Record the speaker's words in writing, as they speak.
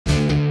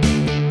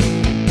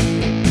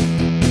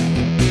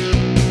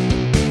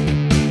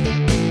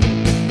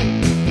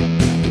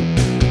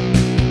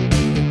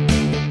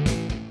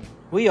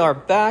We are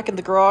back in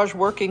the garage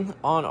working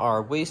on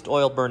our waste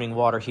oil burning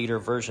water heater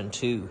version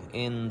 2.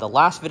 In the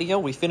last video,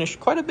 we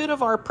finished quite a bit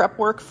of our prep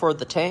work for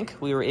the tank.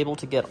 We were able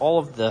to get all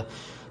of the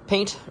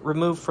paint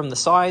removed from the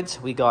sides.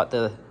 We got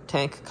the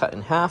tank cut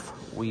in half.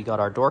 We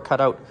got our door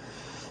cut out.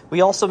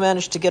 We also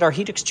managed to get our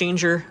heat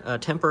exchanger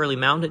temporarily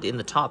mounted in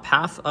the top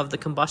half of the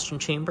combustion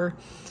chamber.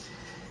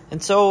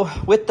 And so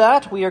with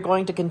that, we are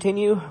going to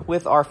continue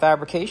with our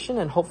fabrication,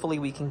 and hopefully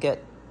we can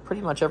get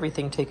pretty much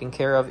everything taken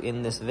care of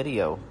in this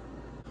video.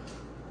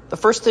 The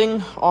first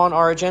thing on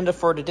our agenda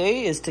for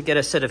today is to get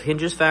a set of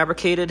hinges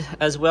fabricated,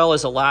 as well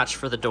as a latch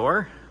for the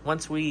door.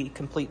 Once we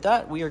complete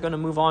that, we are going to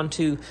move on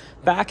to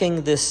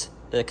backing this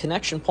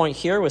connection point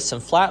here with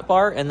some flat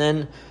bar, and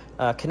then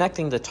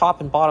connecting the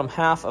top and bottom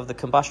half of the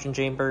combustion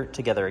chamber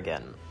together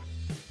again.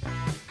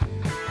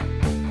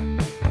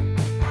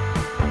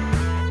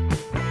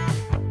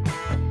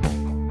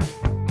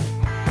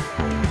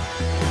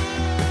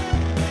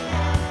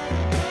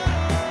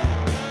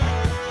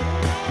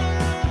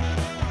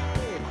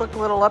 Quick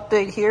little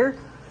update here.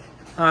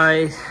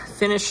 I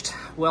finished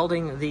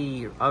welding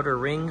the outer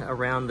ring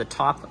around the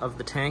top of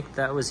the tank.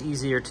 That was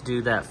easier to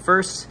do that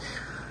first.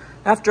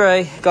 After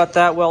I got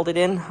that welded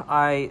in,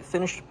 I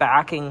finished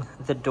backing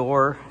the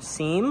door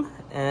seam,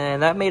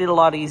 and that made it a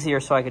lot easier,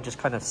 so I could just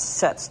kind of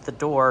set the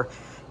door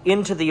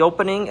into the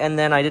opening, and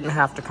then I didn't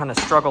have to kind of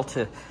struggle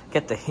to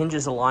get the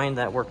hinges aligned.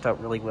 That worked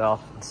out really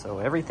well. So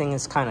everything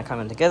is kind of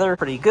coming together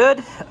pretty good.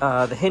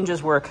 The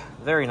hinges work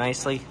very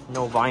nicely,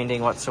 no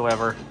binding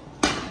whatsoever.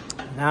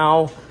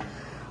 Now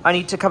I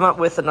need to come up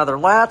with another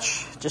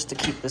latch just to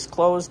keep this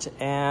closed,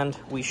 and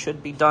we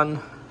should be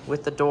done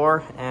with the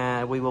door.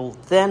 And we will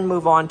then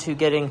move on to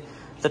getting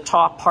the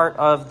top part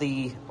of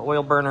the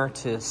oil burner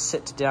to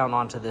sit down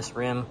onto this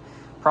rim.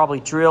 Probably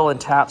drill and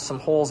tap some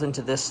holes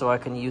into this so I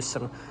can use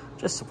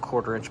just some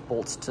 1/4-inch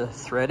bolts to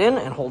thread in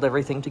and hold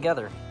everything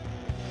together.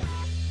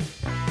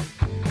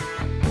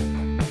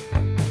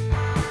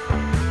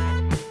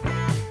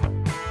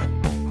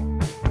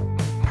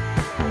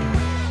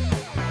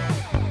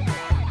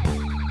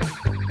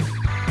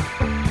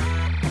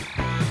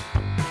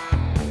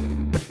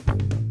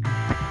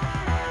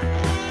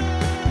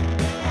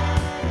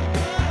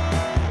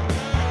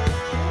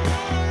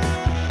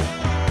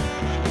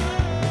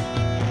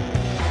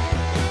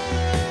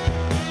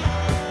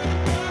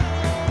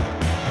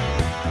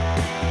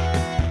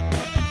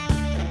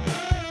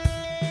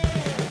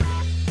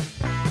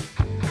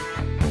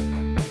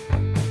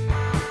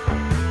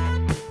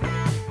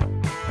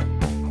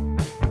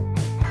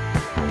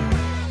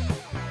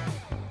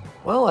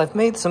 Well, I've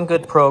made some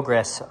good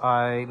progress.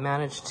 I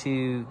managed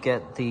to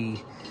get the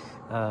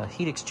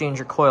heat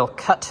exchanger coil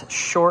cut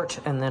short,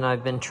 and then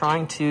I've been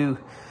trying to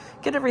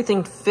get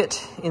everything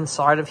fit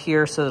inside of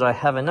here so that I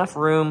have enough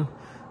room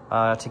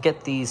to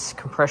get these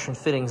compression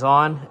fittings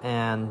on.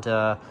 And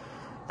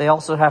they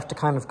also have to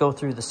kind of go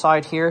through the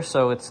side here,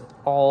 so it's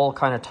all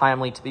kind of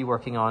timely to be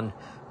working on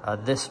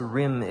this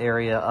rim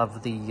area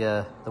of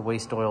the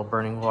waste oil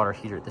burning water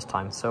heater at this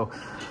time. So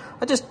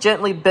I just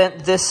gently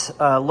bent this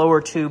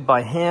lower tube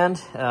by hand.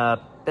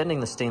 Bending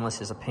the stainless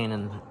is a pain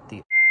in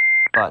the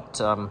but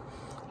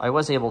I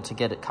was able to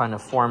get it kind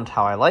of formed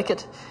how I like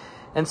it.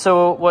 And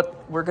so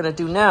what we're going to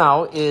do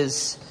now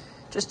is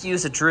just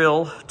use a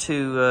drill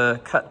to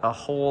cut a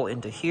hole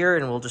into here,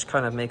 and we'll just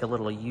kind of make a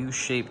little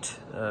U-shaped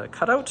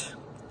cutout.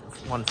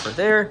 One for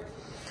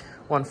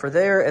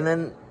there, and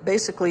then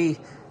basically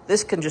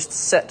this can just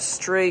set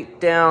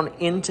straight down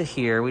into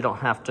here. We don't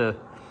have to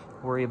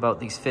worry about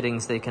these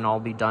fittings. They can all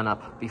be done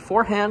up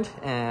beforehand,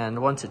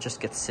 and once it just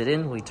gets sit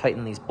in, we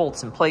tighten these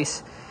bolts in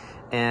place,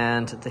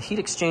 and the heat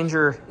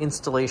exchanger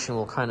installation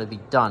will kind of be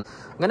done.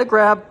 I'm going to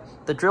grab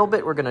the drill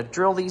bit. We're going to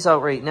drill these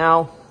out right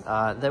now.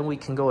 Then we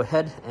can go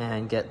ahead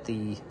and get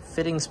the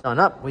fittings done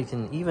up. We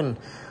can even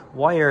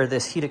wire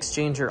this heat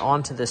exchanger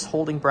onto this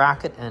holding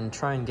bracket and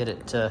try and get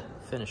it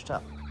finished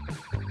up.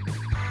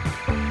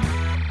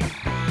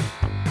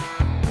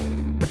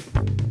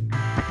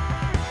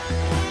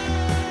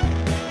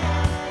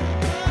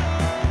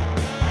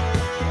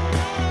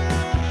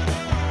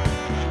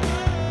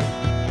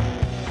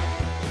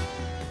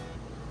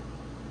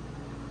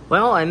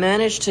 Well, I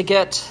managed to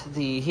get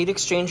the heat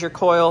exchanger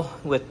coil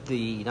with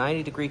the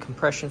 90-degree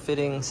compression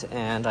fittings,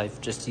 and I've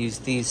just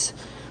used these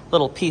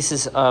little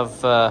pieces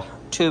of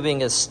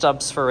tubing as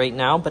stubs for right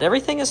now, but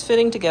everything is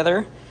fitting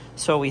together.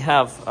 So we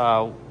have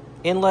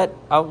inlet,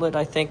 outlet,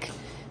 I think,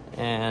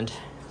 and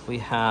we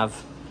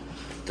have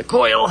the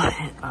coil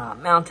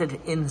mounted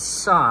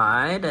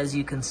inside, as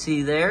you can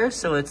see there,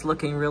 so it's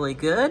looking really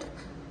good.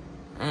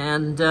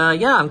 And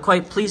yeah, I'm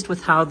quite pleased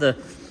with how the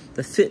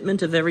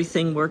fitment of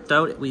everything worked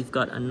out. We've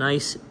got a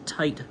nice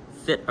tight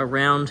fit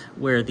around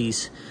where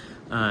these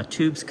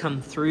tubes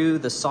come through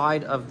the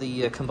side of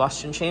the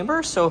combustion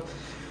chamber. So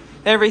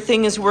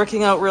everything is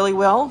working out really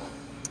well.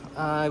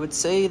 I would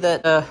say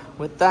that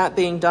with that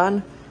being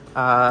done,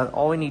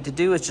 all we need to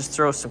do is just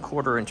throw some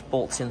 1/4-inch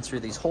bolts in through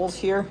these holes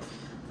here.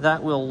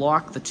 That will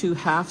lock the two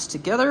halves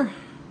together.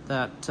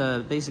 That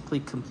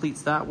basically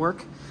completes that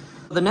work.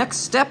 The next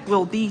step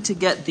will be to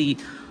get the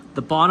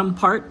The bottom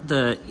part,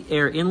 the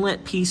air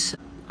inlet piece,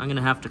 I'm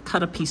gonna have to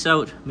cut a piece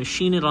out,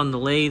 machine it on the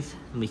lathe,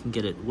 and we can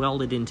get it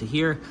welded into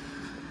here.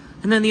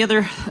 And then the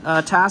other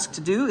task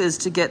to do is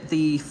to get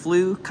the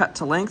flue cut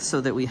to length so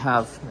that we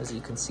have, as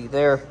you can see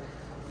there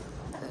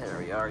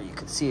we are, you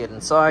can see it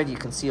inside, you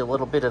can see a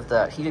little bit of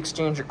that heat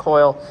exchanger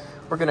coil.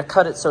 We're gonna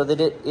cut it so that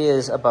it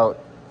is about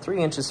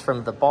 3 inches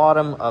from the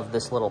bottom of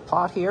this little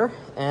pot here,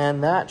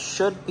 and that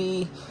should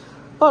be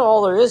about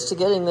all there is to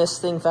getting this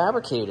thing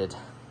fabricated.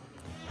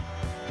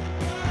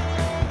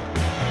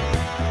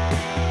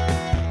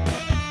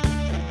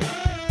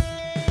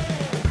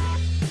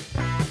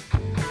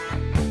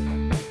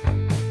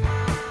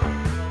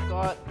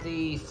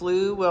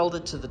 Flue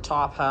welded to the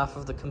top half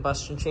of the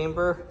combustion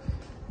chamber,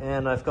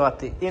 and I've got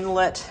the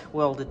inlet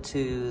welded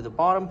to the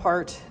bottom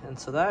part, and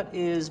so that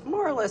is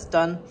more or less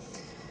done.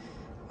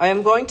 I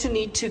am going to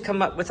need to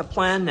come up with a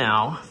plan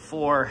now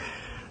for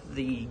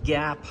the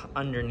gap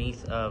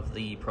underneath of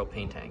the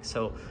propane tank.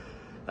 So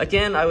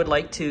again, I would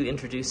like to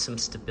introduce some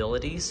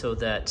stability so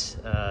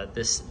that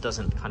this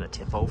doesn't kind of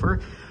tip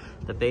over.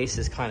 The base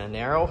is kind of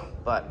narrow,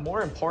 but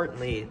more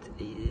importantly,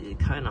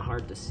 it's kind of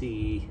hard to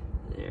see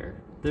there.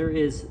 There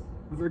is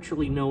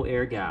virtually no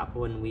air gap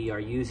when we are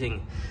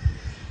using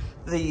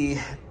the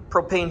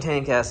propane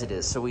tank as it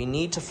is. So we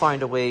need to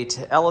find a way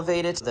to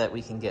elevate it so that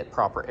we can get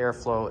proper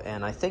airflow.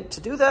 And I think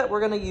to do that,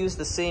 we're gonna use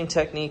the same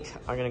technique.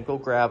 I'm gonna go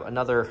grab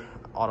another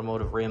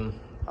automotive rim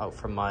out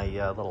from my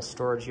little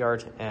storage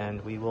yard, and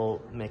we will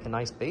make a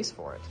nice base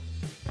for it.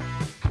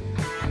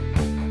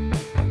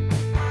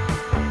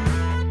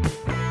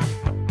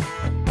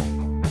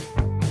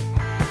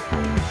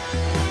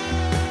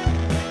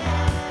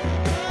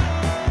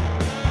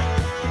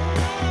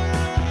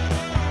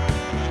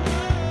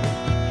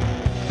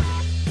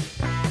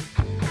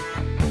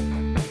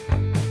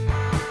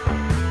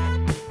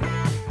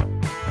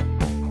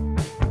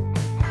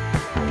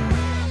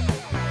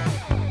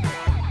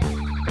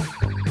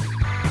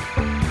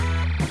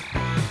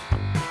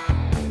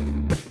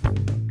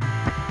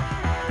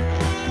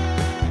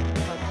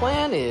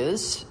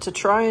 Is to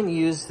try and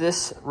use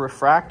this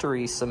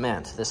refractory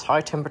cement, this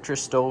high temperature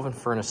stove and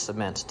furnace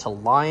cement, to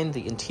line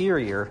the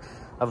interior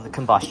of the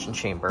combustion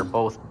chamber,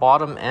 both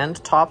bottom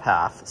and top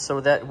half, so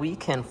that we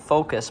can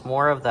focus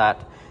more of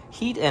that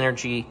heat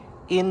energy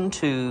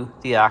into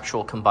the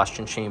actual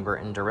combustion chamber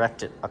and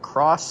direct it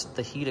across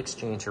the heat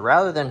exchanger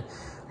rather than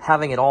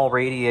having it all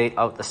radiate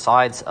out the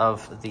sides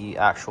of the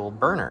actual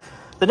burner.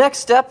 The next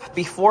step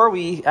before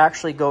we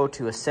actually go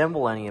to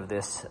assemble any of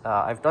this,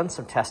 I've done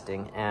some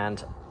testing,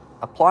 and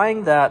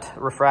applying that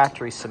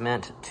refractory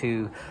cement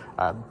to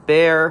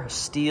bare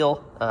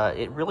steel,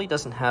 it really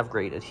doesn't have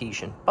great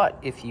adhesion. But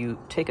if you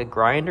take a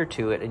grinder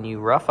to it and you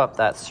rough up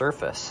that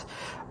surface,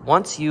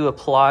 once you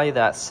apply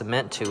that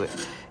cement to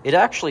it, it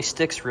actually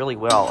sticks really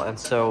well. And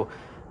so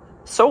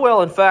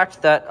well in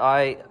fact that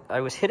I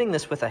was hitting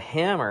this with a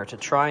hammer to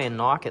try and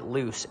knock it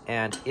loose,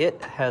 and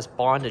it has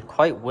bonded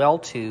quite well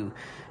to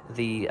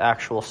the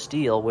actual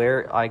steel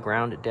where I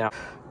ground it down.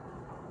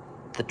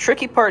 The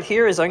tricky part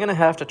here is I'm going to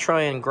have to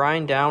try and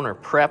grind down or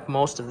prep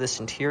most of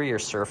this interior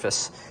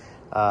surface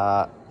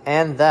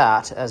and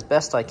that as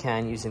best I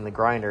can using the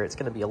grinder. It's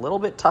going to be a little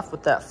bit tough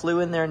with that flue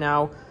in there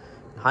now.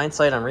 In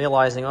hindsight, I'm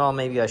realizing, oh,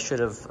 maybe I should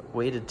have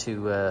waited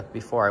to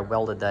before I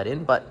welded that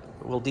in, but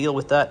we'll deal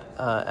with that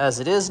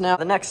as it is now.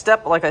 The next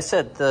step, like I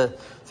said, the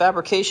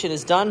fabrication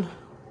is done.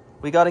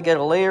 We got to get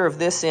a layer of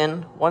this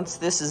in. Once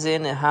this is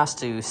in, it has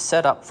to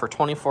set up for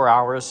 24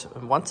 hours.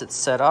 And once it's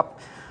set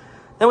up,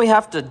 then we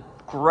have to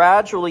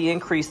gradually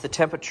increase the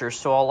temperature,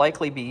 so I'll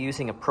likely be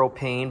using a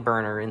propane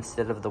burner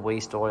instead of the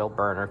waste oil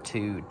burner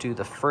to do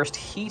the first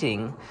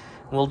heating.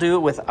 We'll do it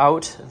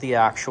without the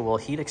actual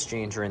heat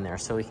exchanger in there,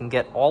 so we can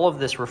get all of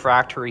this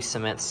refractory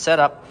cement set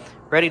up,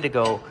 ready to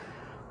go.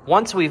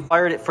 Once we've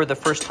fired it for the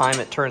first time,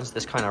 it turns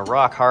this kind of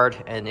rock hard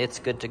and it's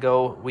good to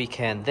go. We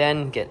can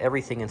then get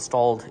everything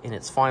installed in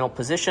its final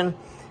position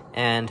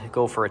and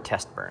go for a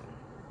test burn.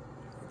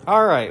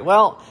 All right,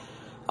 well,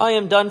 I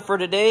am done for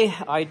today.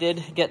 I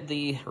did get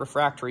the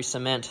refractory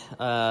cement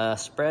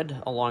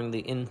spread along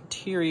the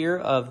interior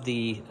of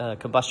the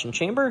combustion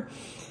chamber.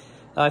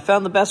 I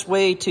found the best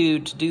way to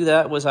do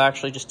that was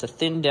actually just to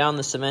thin down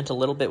the cement a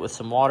little bit with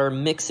some water,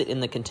 mix it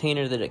in the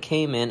container that it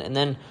came in, and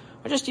then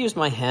I just used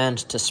my hand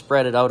to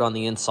spread it out on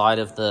the inside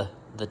of the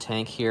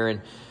tank here.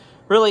 And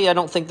really, I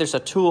don't think there's a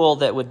tool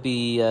that would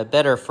be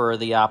better for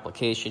the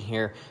application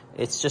here.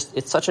 It's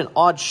such an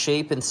odd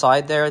shape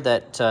inside there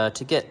that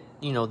to get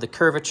the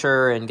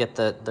curvature and get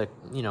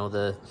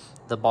the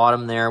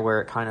bottom there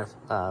where it kind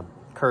of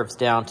curves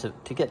down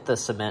to get the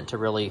cement to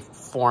really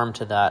form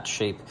to that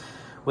shape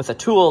with a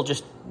tool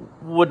just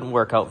wouldn't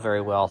work out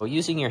very well. So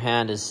using your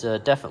hand is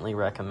definitely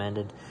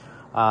recommended.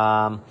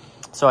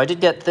 So I did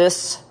get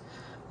this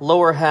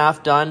lower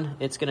half done.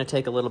 It's going to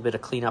take a little bit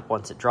of cleanup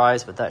once it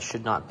dries, but that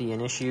should not be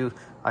an issue.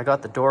 I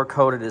got the door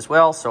coated as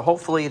well, so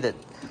hopefully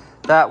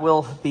that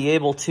will be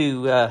able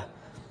to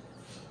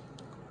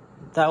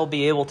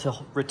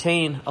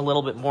retain a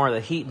little bit more of the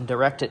heat and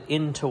direct it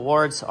in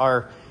towards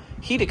our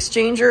heat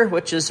exchanger,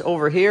 which is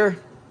over here.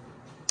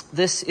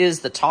 this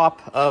is the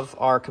top of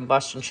our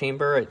combustion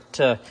chamber.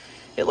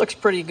 It looks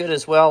pretty good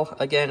as well.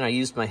 Again, I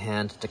used my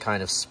hand to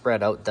kind of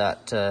spread out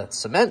that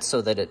cement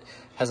so that it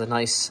has a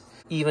nice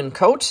even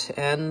coat.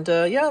 And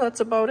yeah, that's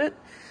about it.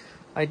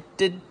 I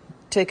did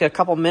take a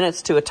couple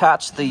minutes to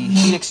attach the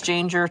heat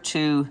exchanger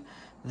to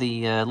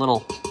the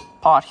little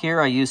pot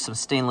here. I used some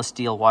stainless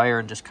steel wire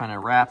and just kind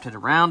of wrapped it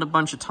around a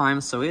bunch of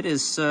times, so it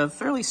is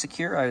fairly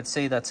secure. I would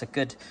say that's a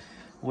good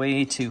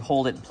way to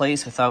hold it in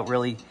place without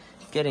really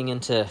getting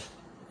into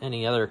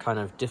any other kind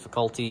of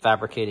difficulty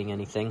fabricating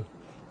anything.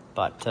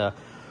 But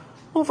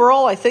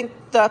overall, I think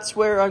that's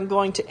where I'm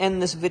going to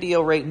end this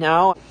video right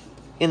now.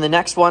 In the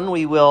next one,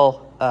 we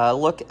will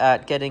look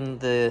at getting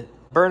the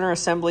burner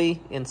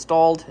assembly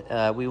installed.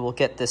 We will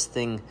get this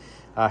thing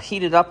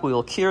heated up. We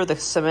will cure the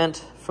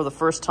cement for the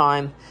first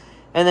time,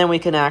 and then we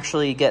can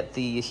actually get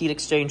the heat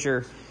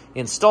exchanger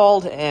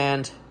installed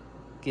and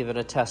give it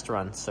a test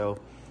run. So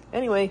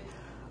anyway,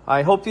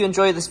 I hope you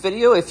enjoyed this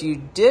video. If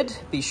you did,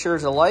 be sure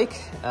to like.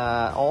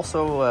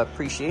 Also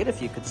appreciate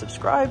if you could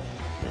subscribe.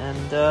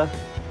 And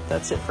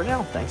that's it for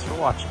now. Thanks for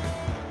watching.